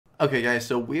Okay, guys,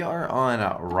 so we are on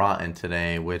Rotten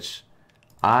today, which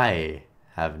I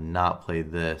have not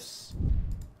played this.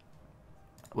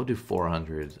 We'll do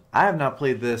 400. I have not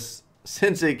played this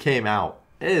since it came out.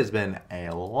 It has been a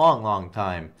long, long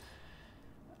time.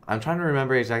 I'm trying to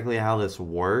remember exactly how this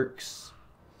works.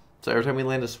 So every time we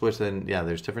land a switch, then, yeah,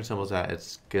 there's different symbols that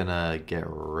it's gonna get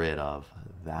rid of.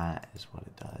 That is what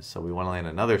it does. So we want to land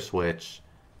another switch.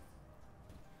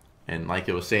 And like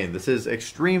it was saying, this is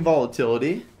extreme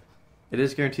volatility. It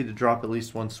is guaranteed to drop at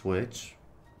least one switch.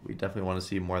 We definitely want to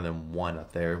see more than one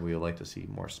up there. We would like to see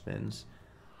more spins.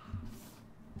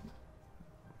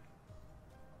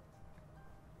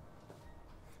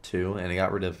 Two, and it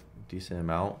got rid of a decent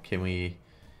amount. Can we...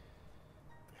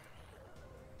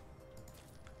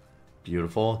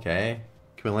 Beautiful, okay.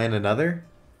 Can we land another?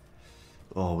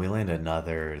 Oh, we land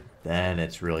another. Then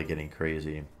it's really getting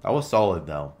crazy. That was solid,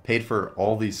 though. Paid for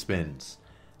all these spins.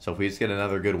 So if we just get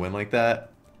another good win like that,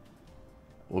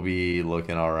 we'll be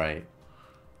looking all right.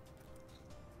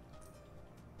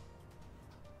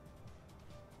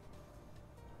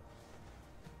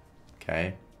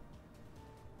 Okay.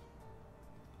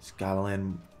 Just gotta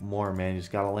land more, man. You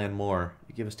just gotta land more.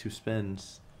 You give us 2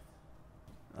 spins.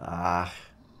 Ah.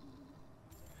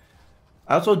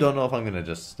 I also don't know if I'm gonna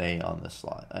just stay on this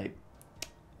slot. I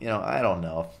don't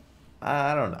know.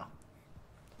 I don't know.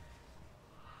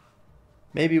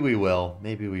 Maybe we will.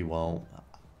 Maybe we won't.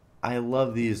 I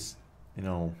love these,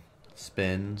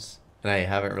 spins. And I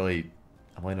haven't really...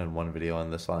 I've only done one video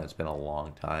on this one. It's been a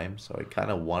long time. So I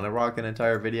kind of want to rock an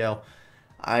entire video.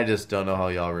 I just don't know how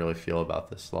y'all really feel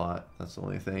about this slot. That's the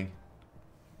only thing.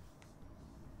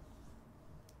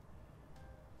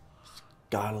 Just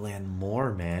gotta land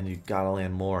more, man. You gotta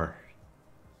land more.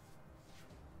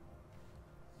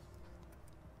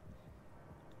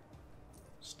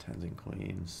 It's 10s and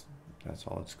queens. That's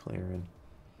all it's clearing.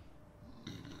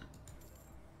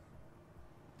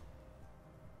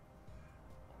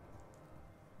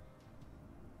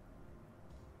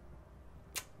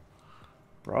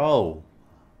 Bro.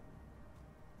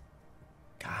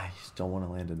 Guys, don't want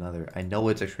to land another. I know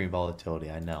it's extreme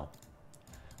volatility. I know.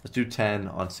 Let's do 10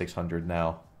 on 600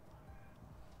 now.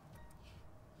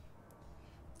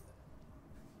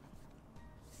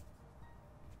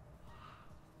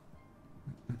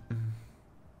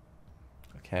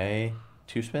 Okay.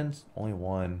 2 spins? Only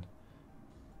 1.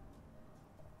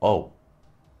 Oh.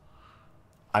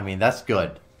 I mean, that's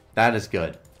good. That is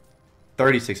good.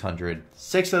 3,600.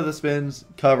 6 of the spins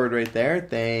covered right there.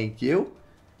 Thank you.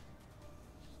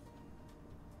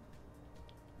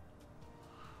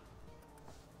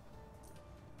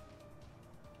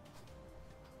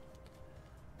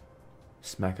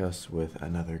 Smack us with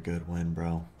another good win,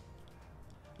 bro.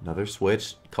 Another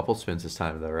switch. Couple spins this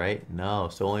time, though, right? No,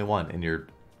 still only 1. And you're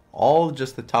all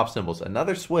just the top symbols.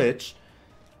 Another switch.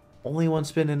 Only 1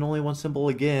 spin and only 1 symbol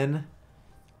again.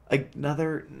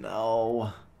 Another...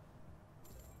 No.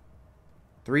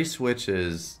 3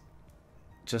 switches.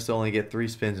 Just to only get 3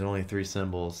 spins and only 3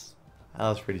 symbols. That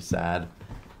was pretty sad.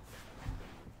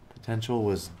 Potential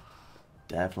was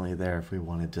definitely there if we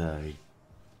wanted to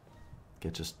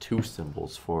get just 2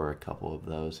 symbols for a couple of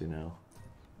those,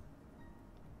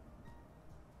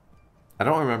 I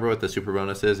don't remember what the super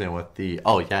bonus is and what the...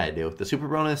 Oh, yeah, I do. The super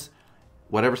bonus,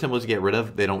 whatever symbols you get rid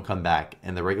of, they don't come back.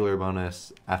 And the regular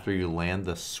bonus, after you land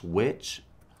the switch,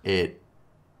 it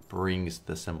brings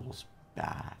the symbols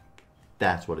back.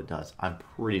 That's what it does. I'm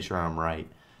pretty sure I'm right.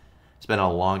 It's been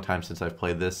a long time since I've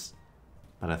played this,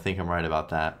 but I think I'm right about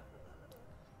that.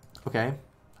 Okay.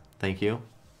 Thank you.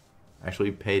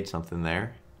 Actually paid something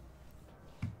there.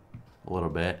 A little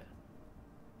bit.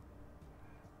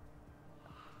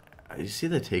 You see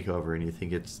the takeover and you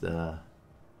think it's the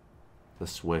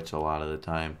switch a lot of the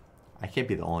time. I can't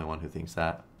be the only one who thinks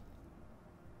that.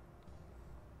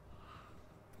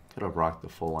 Could have rocked the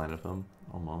full line of them,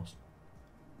 almost.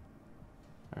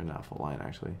 Or not full line,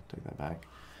 actually. Take that back.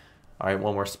 Alright,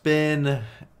 one more spin.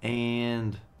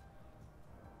 And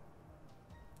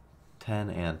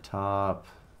 10 and top.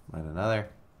 Land another.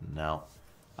 No.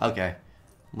 Okay.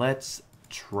 Let's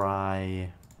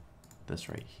try this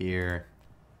right here.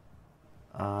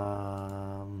 Do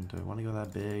I want to go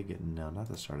that big? No, not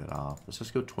to start it off. Let's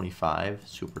just go 25.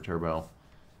 Super turbo.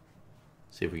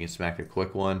 See if we can smack a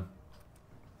quick one.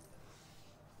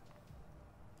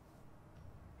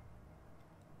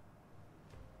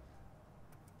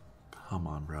 Come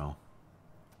on, bro.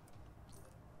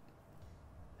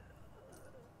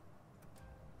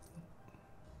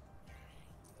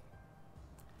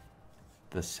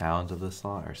 The sounds of this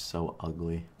song are so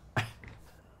ugly.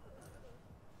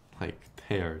 Like,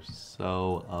 they are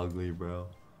so ugly, bro.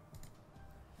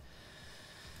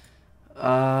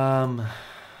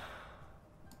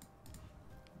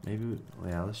 Maybe,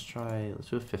 yeah, let's do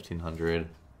a 1500.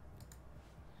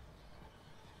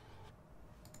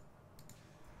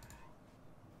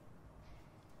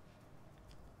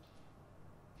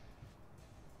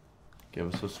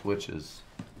 Give us those switches.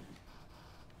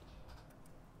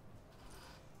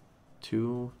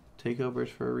 2 takeovers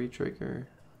for a retrigger.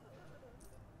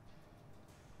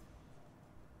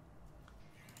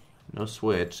 No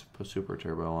switch. Put super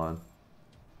turbo on.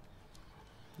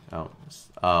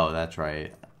 Oh, that's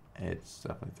right. It's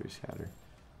definitely 3 scatter.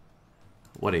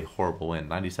 What a horrible win.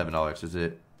 $97. Is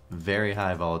it very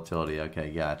high volatility? Okay,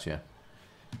 gotcha.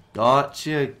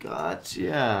 Gotcha.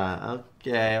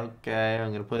 Okay.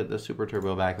 I'm gonna put the super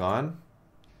turbo back on.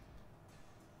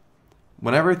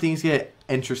 Whenever things get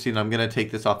interesting, I'm gonna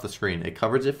take this off the screen. It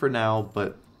covers it for now,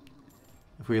 but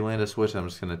if we land a switch, I'm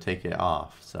just gonna take it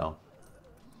off. So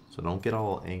don't get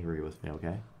all angry with me,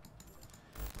 okay?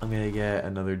 I'm gonna get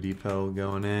another depot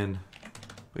going in.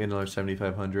 We get another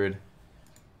 7,500.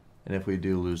 And if we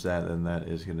do lose that, then that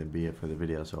is gonna be it for the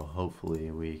video. So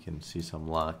hopefully we can see some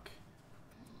luck.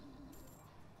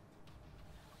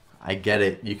 I get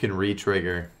it. You can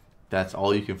re-trigger. That's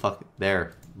all you can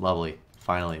there. Lovely.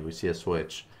 Finally, we see a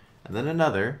switch. And then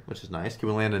another, which is nice. Can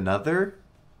we land another?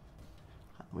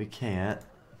 We can't.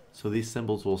 So these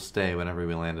symbols will stay whenever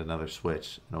we land another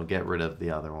switch. And it'll get rid of the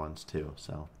other ones too.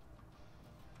 So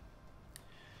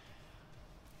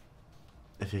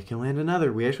if you can land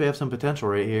another, we actually have some potential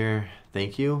right here.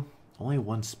 Thank you. Only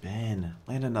 1 spin.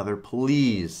 Land another,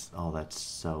 please. Oh, that's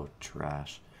so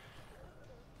trash.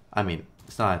 I mean,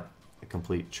 it's not a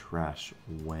complete trash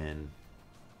win.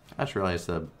 I just realized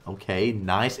okay,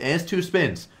 nice. And it's 2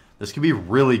 spins. This could be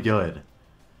really good.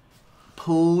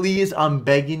 Please, I'm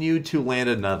begging you to land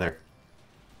another.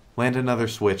 Land another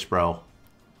switch, bro.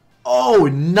 Oh,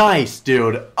 nice,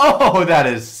 dude. Oh, that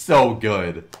is so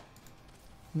good.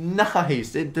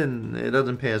 Nice. It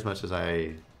doesn't pay as much as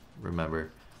I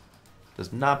remember.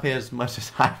 Does not pay as much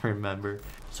as I remember.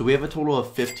 So we have a total of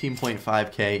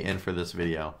 15.5K in for this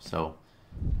video. So,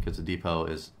 because the depot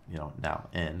is, now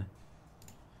in.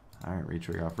 Alright,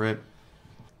 retrigger off rip.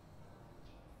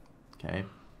 Okay.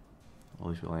 Well,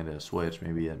 at least we landed a switch.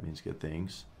 Maybe that means good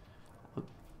things.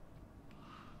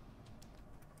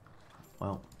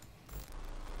 Well.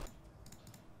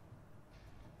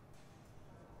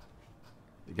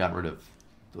 We got rid of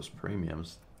those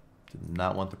premiums. Did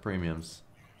not want the premiums.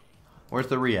 Where's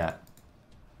the re at?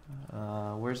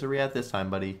 Where's the re at this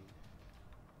time, buddy?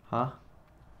 Huh?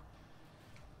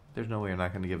 There's no way you're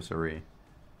not going to give us a re.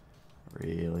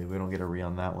 Really? We don't get a re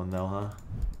on that one, though, huh?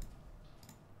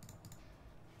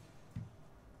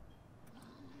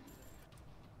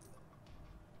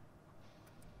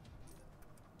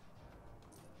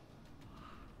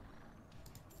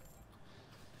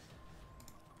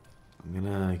 I'm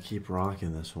gonna keep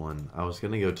rocking this one. I was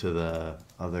gonna go to the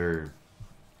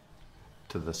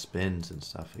spins and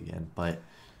stuff again, but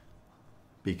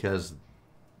because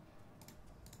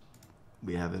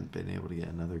we haven't been able to get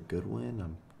another good win,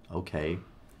 I'm okay.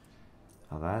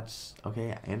 Now that's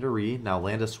okay. And a re. Now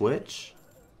land a switch.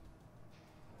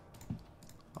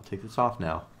 I'll take this off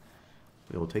now.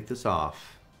 We will take this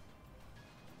off.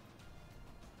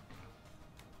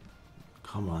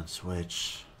 Come on,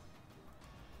 switch.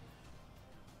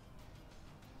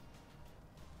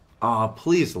 Aw,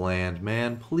 please land,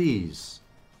 man. Please.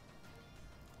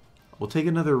 We'll take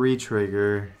another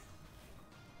retrigger.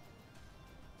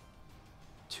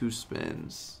 2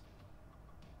 spins.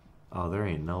 Oh, there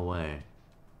ain't no way.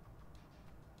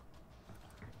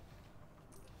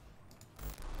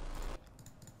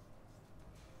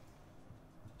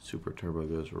 Super turbo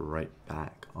goes right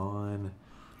back on.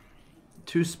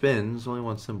 2 spins, only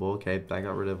 1 symbol. Okay, I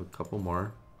got rid of a couple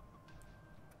more.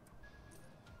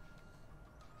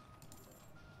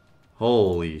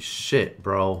 Holy shit,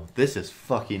 bro. This is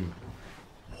fucking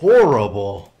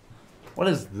horrible. What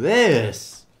is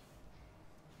this?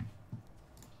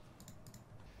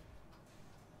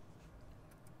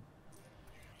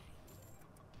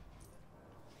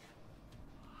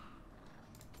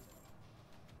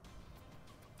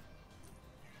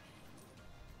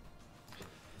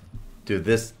 Dude,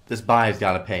 this buy has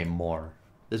got to pay more.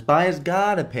 This buy has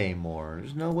got to pay more.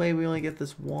 There's no way we only get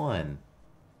this one.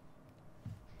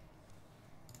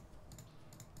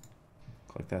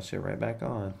 Click that shit right back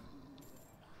on.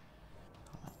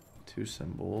 2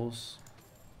 symbols.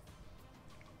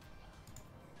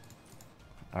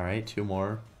 Alright, 2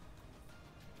 more.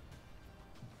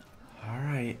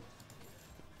 Alright.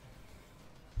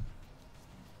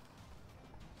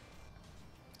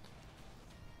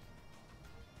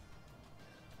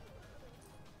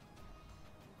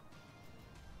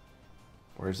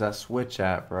 Where's that switch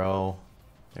at, bro?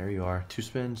 There you are. 2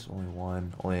 spins, only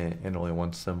one. Only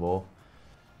one symbol.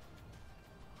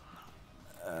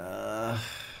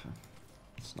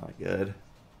 It's not good.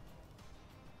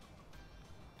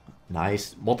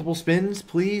 Nice. Multiple spins,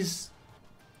 please.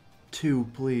 2,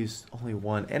 please. Only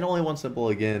one. And only one symbol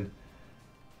again.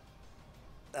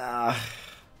 This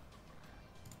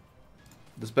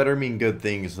better mean good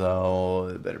things, though.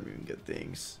 It better mean good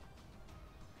things.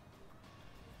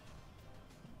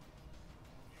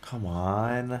 Come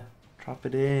on. Drop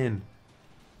it in.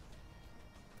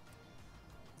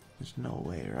 There's no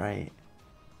way, right?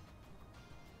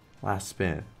 Last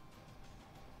spin.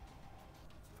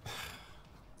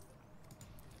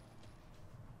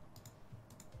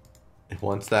 It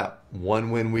wants that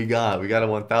one win we got. We got a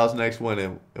 1000x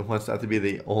win. It wants that to be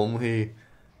the only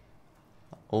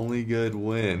good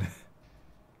win.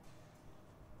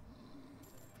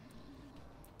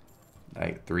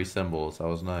 Like 3 symbols. That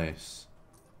was nice.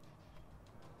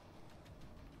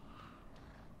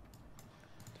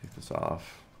 Take this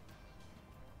off.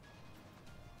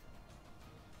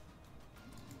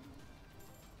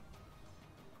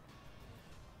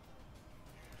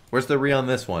 Where's the re on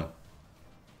this one?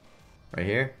 Right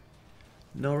here?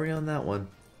 No re on that one.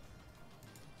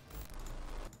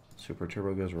 Super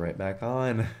Turbo goes right back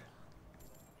on.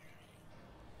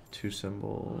 2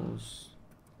 symbols.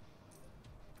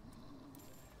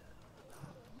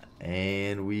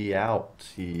 And we out.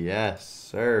 Yes,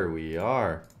 sir, we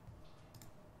are.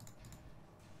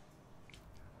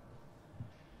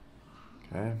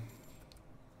 Okay.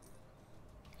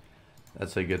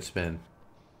 That's a good spin.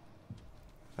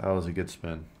 That was a good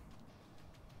spin.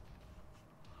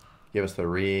 Give us the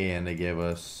re, and they gave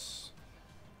us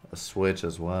a switch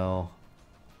as well.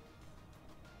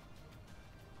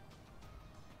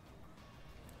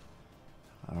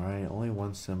 Alright, only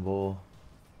one symbol.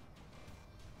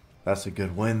 That's a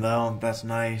good win, though. That's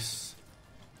nice.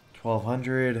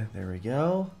 1200. There we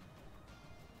go.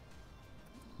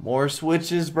 More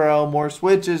switches, bro. More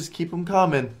switches. Keep them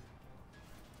coming.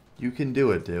 You can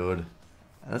do it, dude.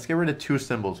 Let's get rid of 2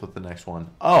 symbols with the next one.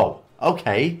 Oh,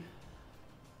 okay.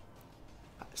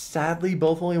 Sadly,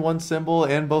 both only 1 symbol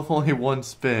and both only 1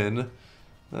 spin.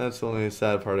 That's the only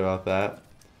sad part about that.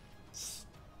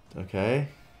 Okay.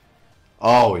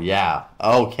 Oh, yeah.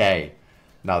 Okay.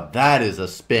 Now that is a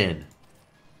spin.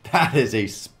 That is a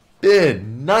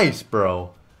spin. Nice,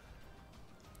 bro.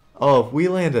 Oh, if we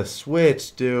land a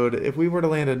switch, dude. If we were to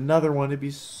land another one, it'd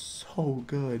be so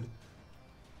good.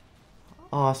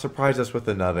 Oh, surprise us with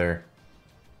another.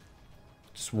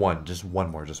 Just one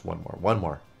more. One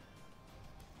more.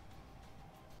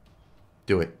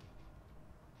 Do it.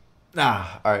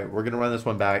 Alright, we're gonna run this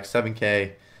one back.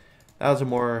 7K. That was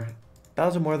more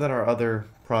than our other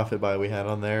profit buy we had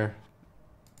on there.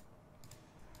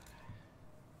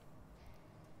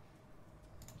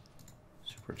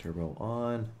 Super Turbo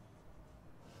on.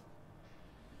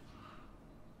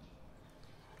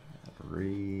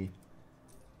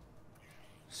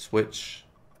 Switch.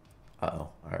 Uh-oh.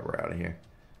 Alright, we're out of here.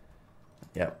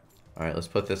 Yep. Alright, let's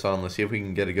put this on. Let's see if we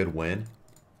can get a good win.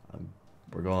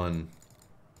 We're going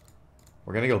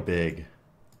to go big.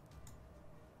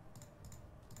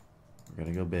 We're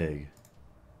going to go big.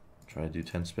 Try to do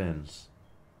 10 spins.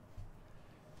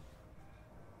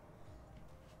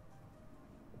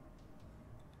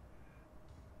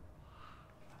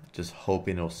 Just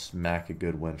hoping it'll smack a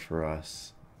good win for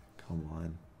us. Come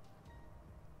on.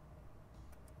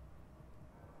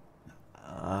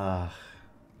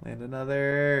 Land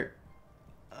another.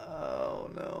 Oh,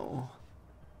 no.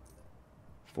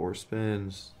 4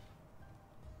 spins.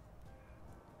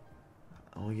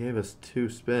 Only gave us 2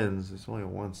 spins. It's only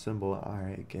 1 symbol.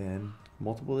 Alright, again.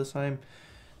 Multiple this time.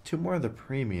 2 more of the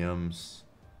premiums.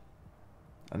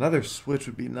 Another switch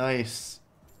would be nice.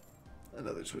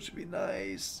 Another switch would be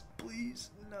nice. Please,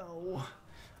 no.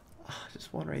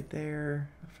 Just one right there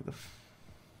for the...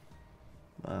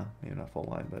 maybe not full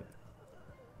line, but...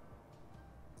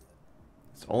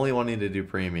 It's only wanting to do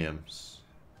premiums.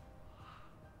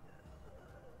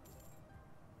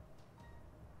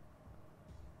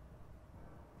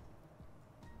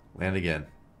 Land again.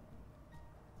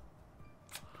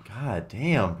 God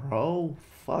damn, bro.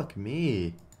 Fuck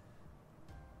me.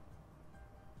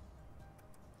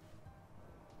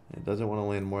 It doesn't want to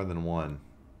land more than 1.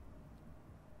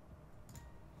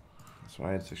 That's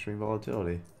why it's extreme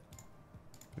volatility.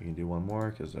 We can do one more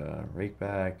because rake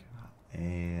back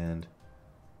and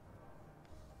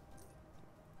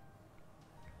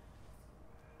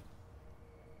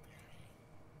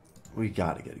we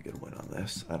got to get a good win on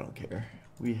this. I don't care.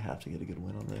 We have to get a good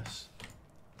win on this.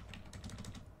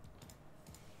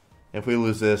 If we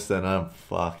lose this, then I'm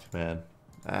fucked, man.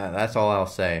 That's all I'll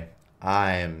say.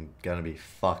 I am gonna be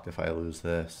fucked if I lose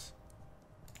this.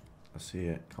 Let's see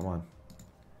it. Come on.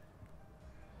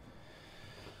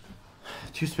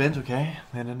 2 spins, okay.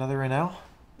 And another right now.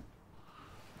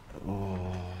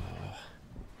 Oh.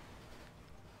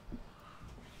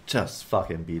 Just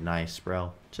fucking be nice,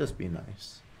 bro. Just be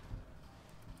nice.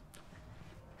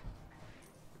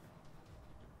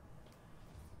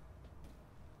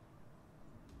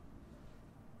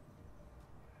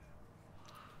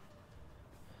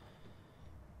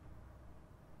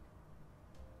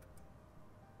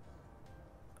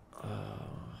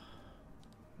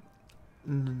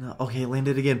 No. Okay,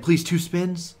 landed again. Please, 2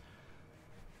 spins.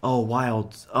 Oh,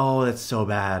 wild. Oh, that's so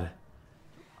bad.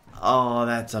 Oh,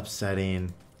 that's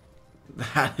upsetting.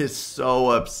 That is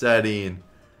so upsetting.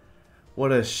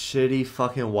 What a shitty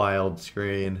fucking wild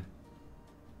screen.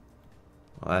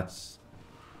 Well, that's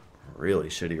really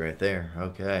shitty right there.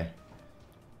 Okay.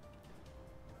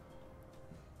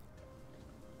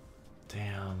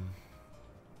 Damn.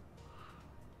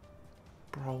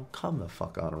 Bro, come the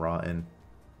fuck on, Rotten.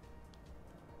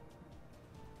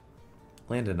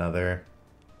 Land another.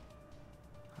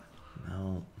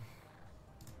 No.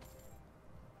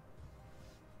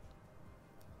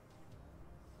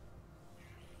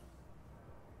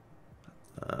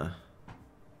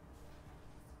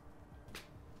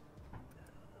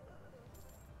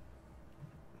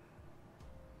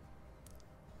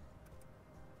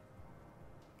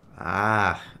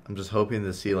 I'm just hoping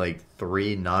to see like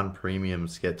 3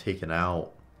 non-premiums get taken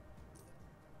out.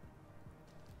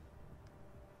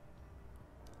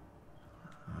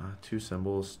 Two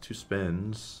symbols, 2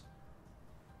 spins.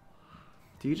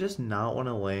 Do you just not want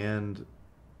to land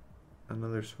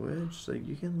another switch? Like,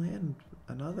 you can land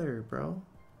another, bro.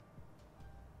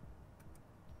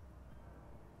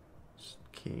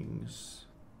 Kings.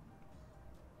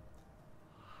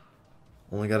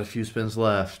 Only got a few spins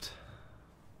left.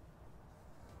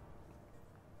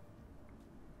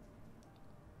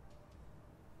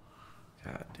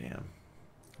 God damn.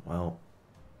 Well.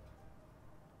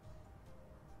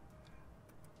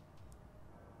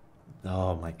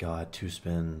 Oh my god, 2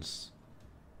 spins.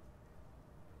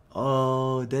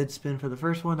 Oh, dead spin for the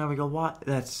first one. Now we go, what?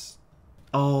 That's...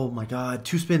 Oh my god,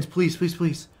 2 spins, please, please,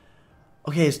 please.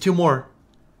 Okay, it's 2 more.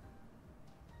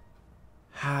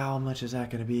 How much is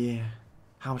that going to be?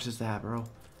 How much is that, bro?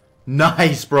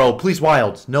 Nice, bro. Please,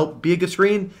 wilds. Nope, be a good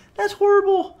screen. That's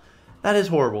horrible. That is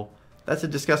horrible. That's a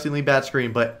disgustingly bad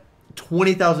screen, but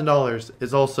 $20,000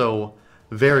 is also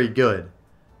very good.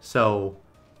 So,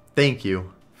 thank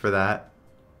you for that.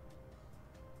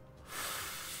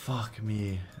 Fuck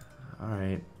me.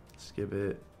 Alright, let's give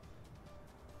it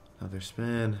another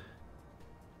spin.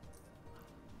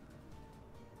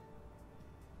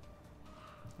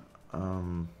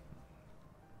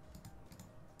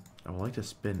 I would like to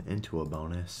spin into a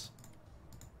bonus.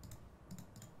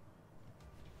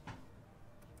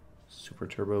 Super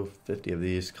Turbo, 50 of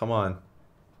these. Come on.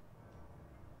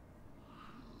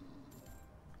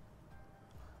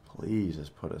 Please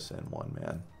just put us in one,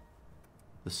 man.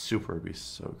 The super would be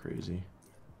so crazy.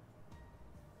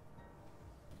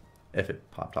 If it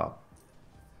popped off.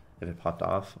 If it popped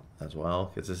off as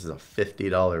well, because this is a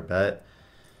 $50 bet.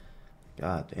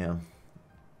 God damn.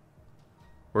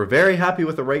 We're very happy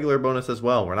with the regular bonus as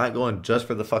well. We're not going just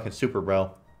for the fucking super,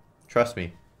 bro. Trust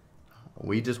me.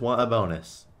 We just want a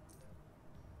bonus.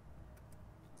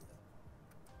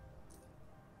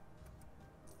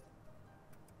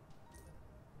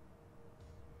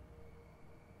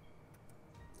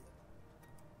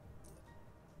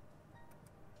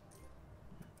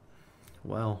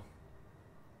 Well.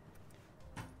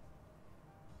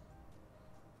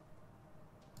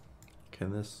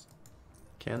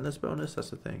 Can this bonus? That's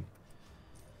the thing.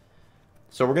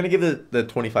 So we're going to give the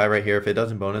 25 right here. If it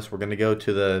doesn't bonus, we're going to go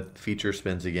to the feature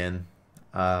spins again.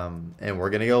 And we're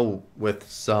going to go with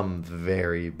some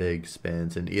very big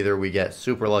spins. And either we get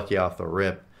super lucky off the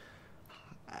rip,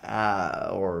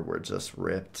 or we're just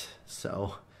ripped.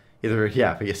 So either,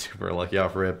 yeah, we get super lucky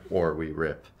off rip, or we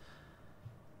rip.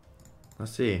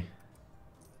 Let's see.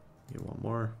 Get one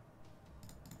more.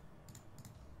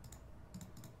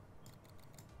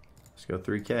 Let's go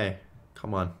 3K.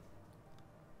 Come on.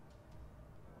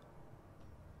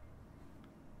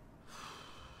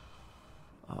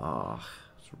 Oh, I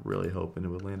was really hoping it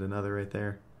would land another right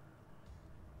there.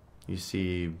 You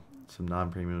see some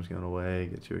non-premiums going away.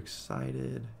 Get you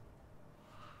excited.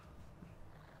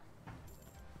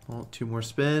 Well, 2 more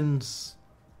spins.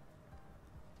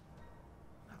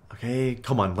 Okay,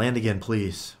 come on. Land again,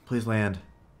 please. Please land.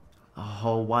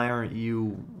 Oh, why aren't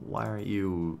you...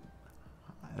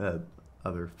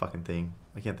 other fucking thing.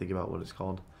 I can't think about what it's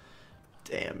called.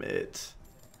 Damn it.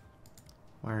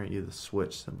 Why aren't you the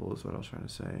switch symbol is what I was trying to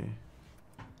say.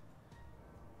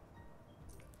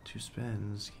 2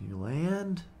 spins. Can you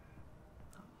land?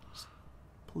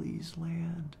 Please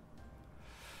land.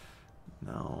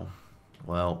 No.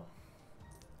 Well,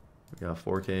 we got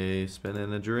 4K spin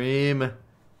in a dream.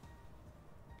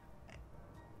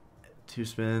 2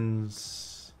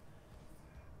 spins.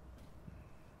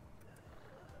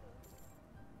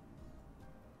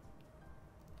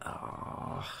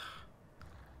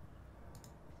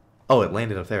 Oh, it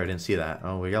landed up there. I didn't see that.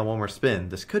 Oh, we got one more spin.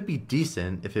 This could be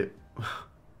decent if it...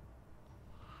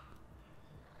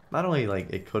 Not only, like,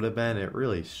 it could have been, it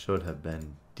really should have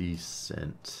been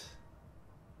decent.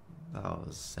 That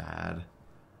was sad.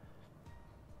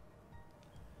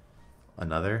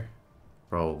 Another?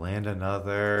 Bro, land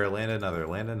another. Land another.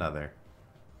 Land another.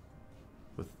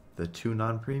 With the 2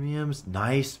 non-premiums.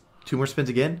 Nice. 2 more spins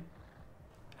again.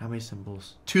 How many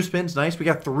symbols? 2 spins. Nice. We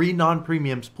got 3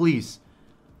 non-premiums. Please.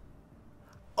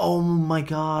 Oh my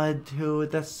god,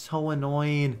 dude. That's so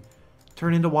annoying.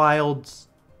 Turn into wilds.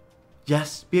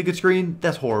 Yes. Be a good screen.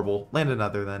 That's horrible. Land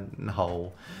another then.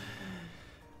 No.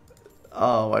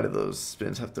 Oh, why did those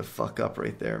spins have to fuck up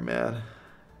right there, man?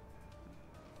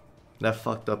 That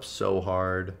fucked up so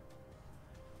hard.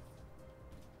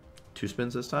 2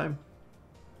 spins this time.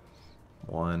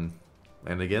 1.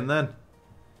 And again then.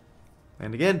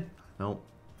 And again. Nope.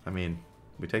 I mean,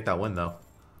 we take that win though.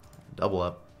 Double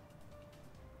up.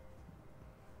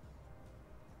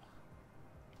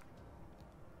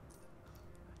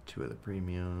 2 of the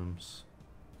premiums.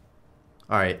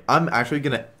 Alright, I'm actually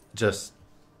gonna just,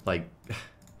 like,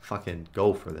 fucking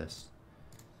go for this.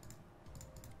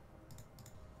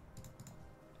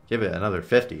 Give it another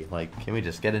 50. Like, can we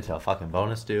just get into a fucking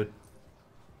bonus, dude?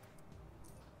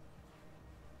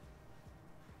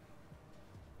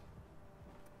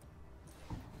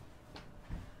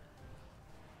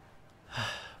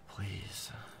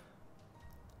 Please.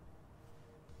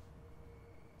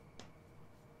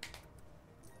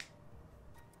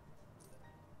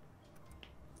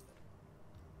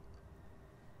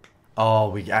 Oh,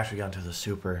 we actually got into the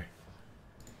super.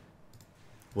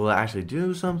 Will it actually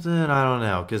do something? I don't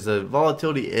know. Because the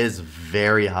volatility is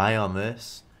very high on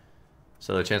this.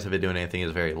 So the chance of it doing anything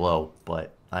is very low.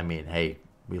 But, I mean, hey,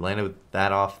 we landed with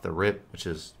that off the rip, which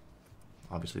is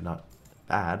obviously not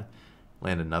bad.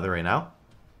 Land another right now.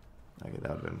 Okay,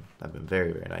 that'd have been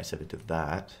very, very nice if it did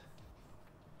that.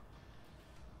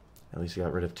 At least we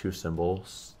got rid of 2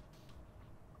 symbols.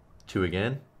 2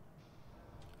 again.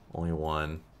 Only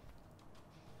 1.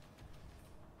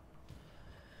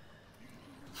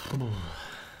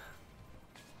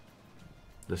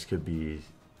 This could be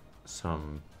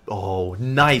some... Oh,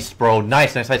 nice, bro.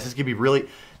 Nice, nice, nice. This could be really...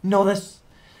 No,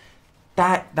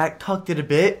 that tucked it a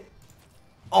bit.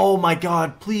 Oh, my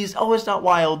God. Please. Oh, it's not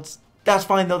wilds. That's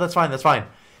fine, though. That's fine. That's fine.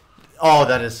 Oh,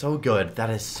 that is so good. That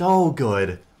is so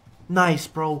good. Nice,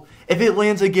 bro. If it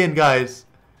lands again, guys.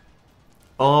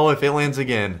 Oh, if it lands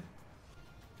again.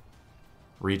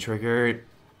 Retrigger.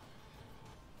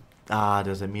 Ah,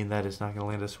 does it mean that it's not going to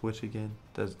land a switch again?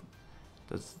 Is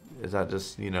that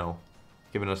just, you know,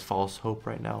 giving us false hope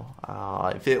right now?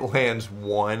 If it lands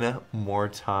one more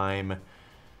time.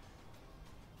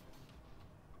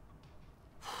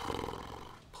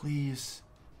 Please.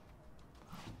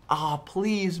 Ah,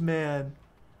 please, man.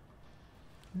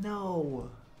 No.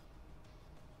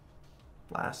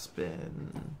 Last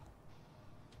spin.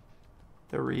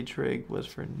 The retrig was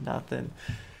for nothing.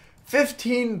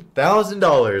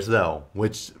 $15,000 though,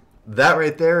 which that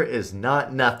right there is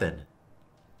not nothing.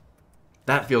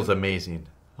 That feels amazing.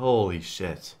 Holy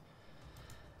shit.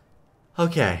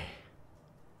 Okay.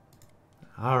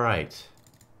 All right.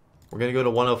 We're going to go to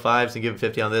 105s and give it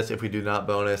 50 on this. If we do not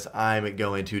bonus, I'm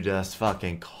going to just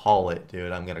fucking call it,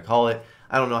 dude. I'm going to call it.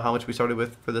 I don't know how much we started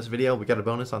with for this video. We got a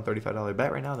bonus on $35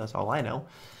 bet right now. That's all I know.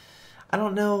 I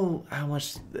don't know how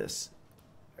much this,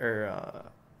 or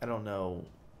I don't know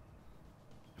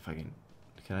if I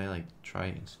can I like try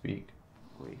and speak?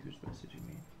 Wait, who's messaging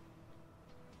me?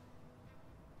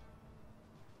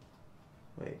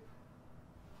 Wait.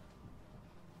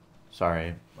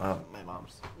 Sorry, my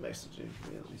mom's messaging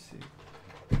me. Let me see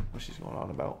what she's going on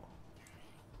about.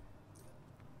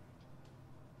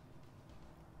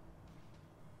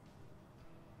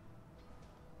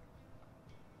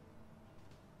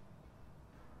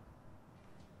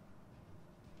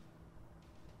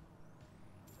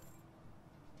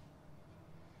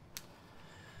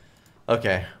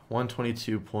 Okay,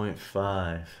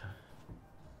 122.5.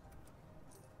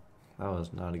 That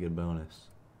was not a good bonus.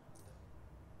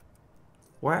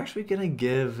 We're actually going to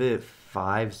give it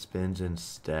 5 spins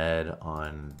instead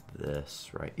on this,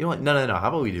 right? You know what? No. How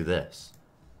about we do this?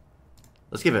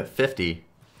 Let's give it 50.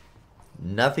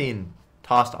 Nothing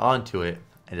tossed onto it.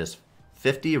 And just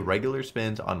 50 regular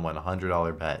spins on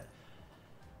 $100 bet.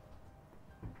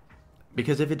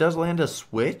 Because if it does land a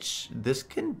switch, this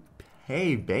can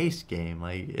pay base game.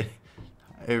 Like,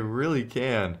 it really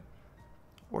can.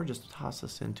 Or just toss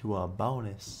us into a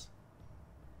bonus.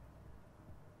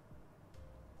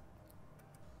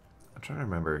 I'm trying to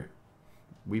remember.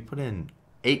 We put in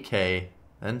 8K,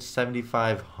 then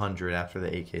 7,500 after the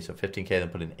 8K, so 15K, then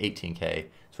put in 18K.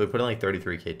 So we put in like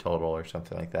 33K total or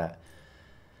something like that.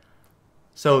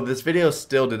 So this video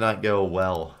still did not go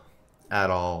well at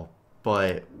all,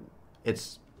 but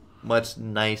it's much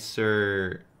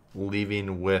nicer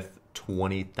leaving with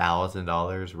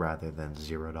 $20,000 rather than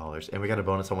 $0. And we got a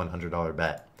bonus on $100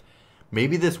 bet.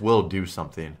 Maybe this will do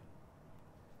something.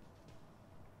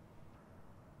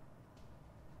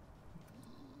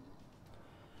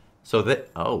 So that,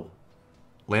 oh,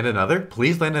 land another?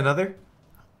 Please land another?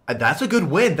 That's a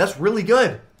good win. That's really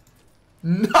good.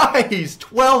 Nice.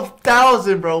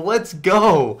 12,000, bro. Let's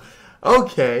go.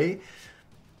 Okay.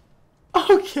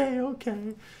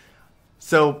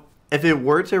 So if it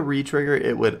were to re-trigger,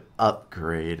 it would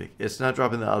upgrade. It's not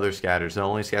dropping the other scatters. The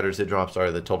only scatters it drops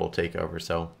are the total takeover.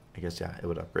 So I guess, yeah, it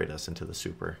would upgrade us into the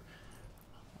super.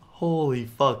 Holy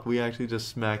fuck. We actually just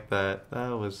smacked that.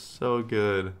 That was so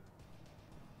good.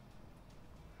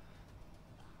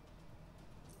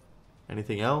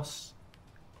 Anything else?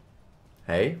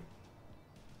 Hey?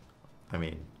 I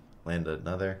mean, land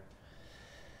another.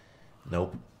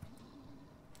 Nope.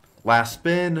 Last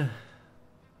spin.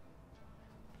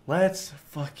 Let's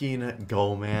fucking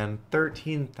go, man.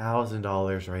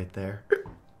 $13,000 right there.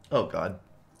 Oh, God.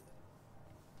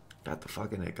 Got the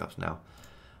fucking hiccups now.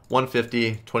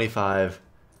 150, 25,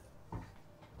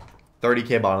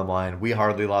 30K bottom line. We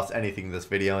hardly lost anything this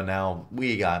video, and now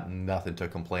we got nothing to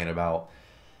complain about.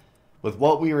 With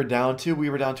what we were down to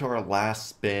our last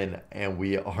spin, and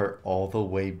we are all the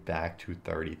way back to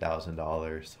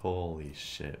 $30,000. Holy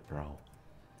shit, bro.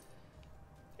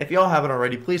 If y'all haven't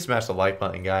already, please smash the like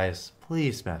button, guys.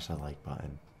 Please smash that like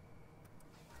button.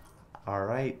 All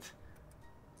right.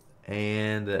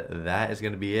 And that is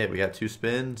going to be it. We got 2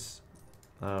 spins.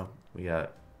 Oh, we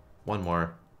got 1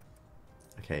 more.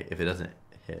 Okay, if it doesn't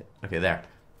hit. Okay, there.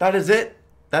 That is it.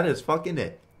 That is fucking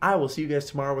it. I will see you guys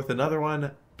tomorrow with another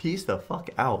one. Peace the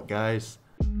fuck out, guys.